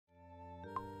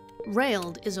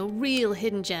Railed is a real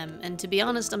hidden gem, and to be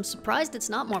honest, I'm surprised it's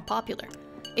not more popular.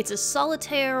 It's a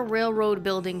solitaire railroad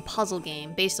building puzzle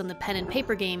game based on the pen and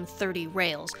paper game 30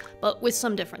 Rails, but with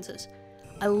some differences.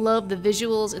 I love the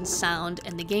visuals and sound,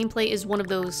 and the gameplay is one of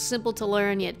those simple to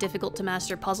learn yet difficult to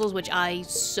master puzzles which I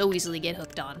so easily get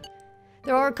hooked on.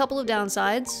 There are a couple of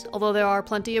downsides, although there are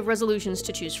plenty of resolutions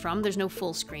to choose from. There's no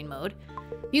full screen mode.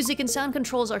 Music and sound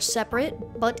controls are separate,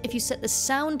 but if you set the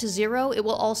sound to 0, it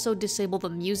will also disable the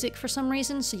music for some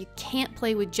reason, so you can't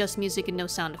play with just music and no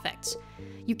sound effects.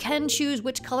 You can choose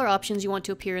which color options you want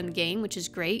to appear in the game, which is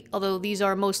great, although these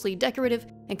are mostly decorative,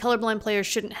 and colorblind players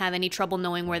shouldn't have any trouble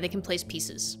knowing where they can place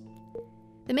pieces.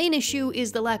 The main issue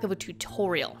is the lack of a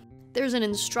tutorial. There's an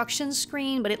instructions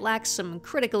screen, but it lacks some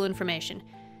critical information.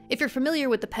 If you're familiar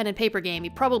with the pen and paper game,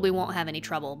 you probably won't have any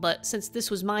trouble, but since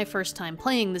this was my first time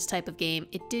playing this type of game,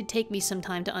 it did take me some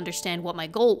time to understand what my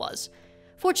goal was.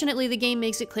 Fortunately, the game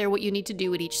makes it clear what you need to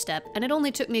do at each step, and it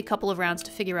only took me a couple of rounds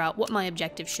to figure out what my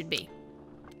objective should be.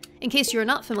 In case you're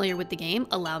not familiar with the game,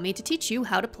 allow me to teach you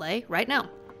how to play right now.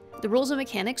 The rules and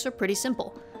mechanics are pretty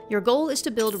simple. Your goal is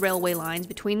to build railway lines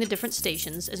between the different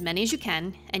stations, as many as you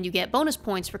can, and you get bonus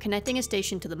points for connecting a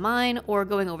station to the mine or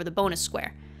going over the bonus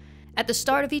square. At the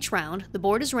start of each round, the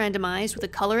board is randomized with a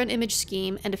color and image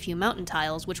scheme and a few mountain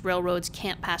tiles which railroads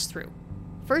can't pass through.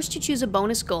 First, you choose a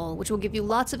bonus goal, which will give you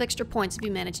lots of extra points if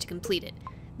you manage to complete it.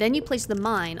 Then you place the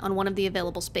mine on one of the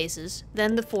available spaces,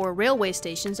 then the 4 railway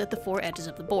stations at the 4 edges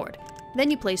of the board.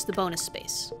 Then you place the bonus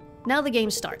space. Now the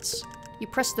game starts. You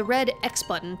press the red X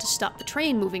button to stop the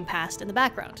train moving past in the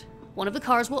background. One of the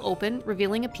cars will open,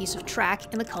 revealing a piece of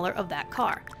track in the color of that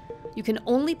car. You can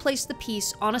only place the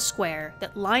piece on a square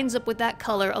that lines up with that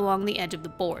color along the edge of the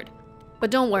board.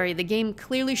 But don't worry, the game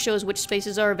clearly shows which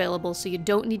spaces are available, so you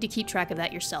don't need to keep track of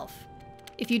that yourself.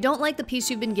 If you don't like the piece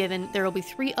you've been given, there will be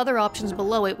 3 other options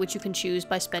below it which you can choose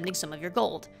by spending some of your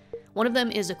gold. One of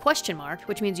them is a question mark,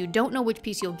 which means you don't know which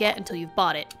piece you'll get until you've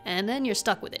bought it, and then you're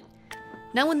stuck with it.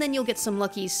 Now and then you'll get some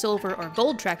lucky silver or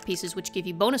gold track pieces which give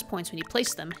you bonus points when you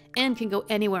place them, and can go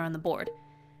anywhere on the board.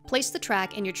 Place the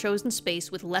track in your chosen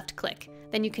space with left click,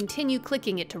 then you continue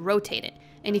clicking it to rotate it,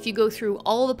 and if you go through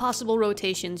all the possible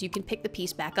rotations, you can pick the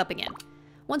piece back up again.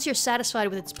 Once you're satisfied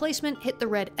with its placement, hit the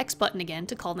red X button again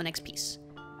to call the next piece.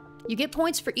 You get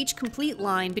points for each complete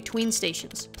line between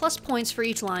stations, plus points for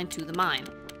each line to the mine.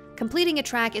 Completing a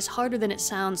track is harder than it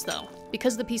sounds though.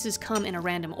 Because the pieces come in a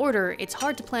random order, it's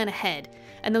hard to plan ahead,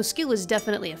 and though skill is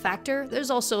definitely a factor, there's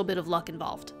also a bit of luck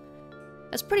involved.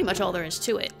 That's pretty much all there is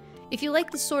to it. If you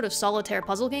like this sort of solitaire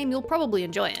puzzle game, you'll probably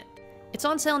enjoy it. It's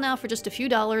on sale now for just a few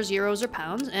dollars, euros, or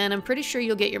pounds, and I'm pretty sure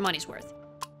you'll get your money's worth.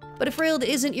 But if Railed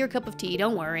isn't your cup of tea,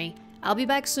 don't worry. I'll be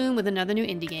back soon with another new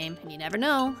indie game, and you never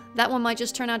know, that one might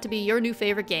just turn out to be your new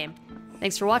favorite game.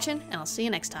 Thanks for watching, and I'll see you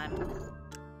next time.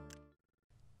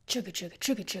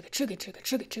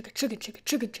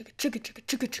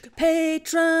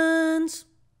 Patrons!